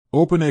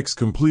OpenX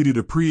completed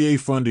a pre-A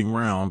funding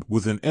round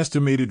with an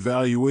estimated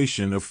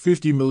valuation of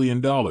 $50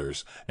 million,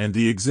 and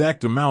the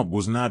exact amount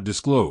was not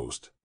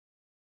disclosed.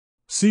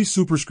 C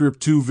Superscript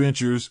 2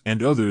 Ventures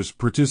and others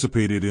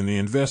participated in the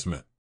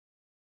investment.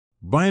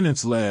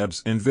 Binance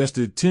Labs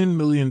invested $10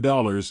 million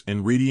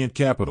in Radiant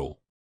Capital.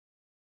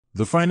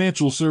 The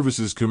Financial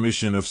Services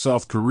Commission of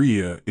South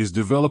Korea is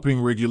developing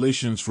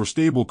regulations for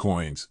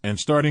stablecoins and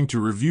starting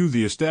to review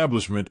the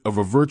establishment of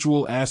a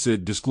virtual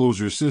asset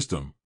disclosure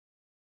system.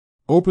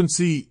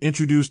 OpenSea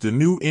introduced a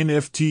new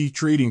NFT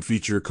trading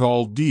feature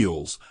called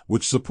Deals,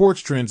 which supports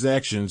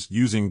transactions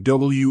using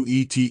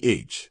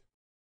WETH.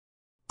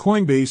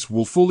 Coinbase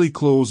will fully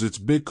close its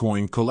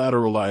Bitcoin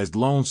collateralized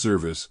loan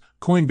service,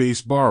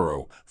 Coinbase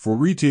Borrow, for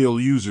retail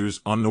users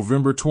on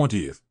November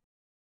 20th.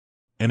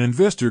 An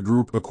investor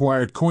group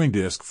acquired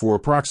CoinDesk for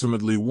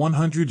approximately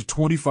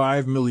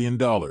 $125 million.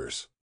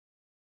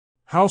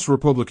 House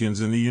Republicans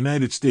in the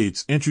United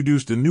States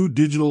introduced a new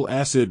digital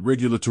asset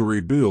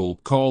regulatory bill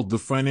called the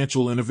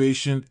Financial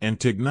Innovation and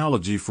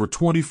Technology for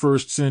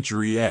 21st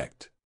Century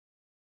Act.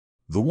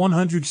 The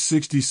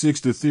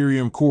 166th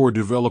Ethereum core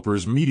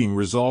developers meeting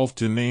resolved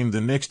to name the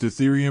next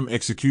Ethereum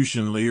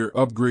execution layer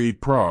upgrade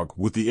Prague,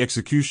 with the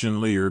execution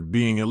layer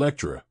being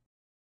Electra.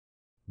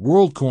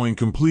 WorldCoin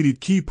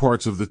completed key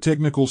parts of the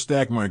technical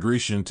stack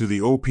migration to the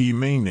OP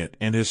mainnet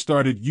and has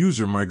started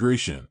user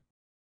migration.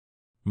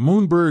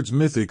 Moonbird's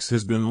Mythics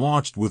has been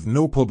launched with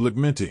no public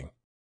minting.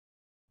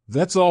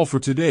 That's all for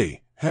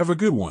today. Have a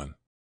good one.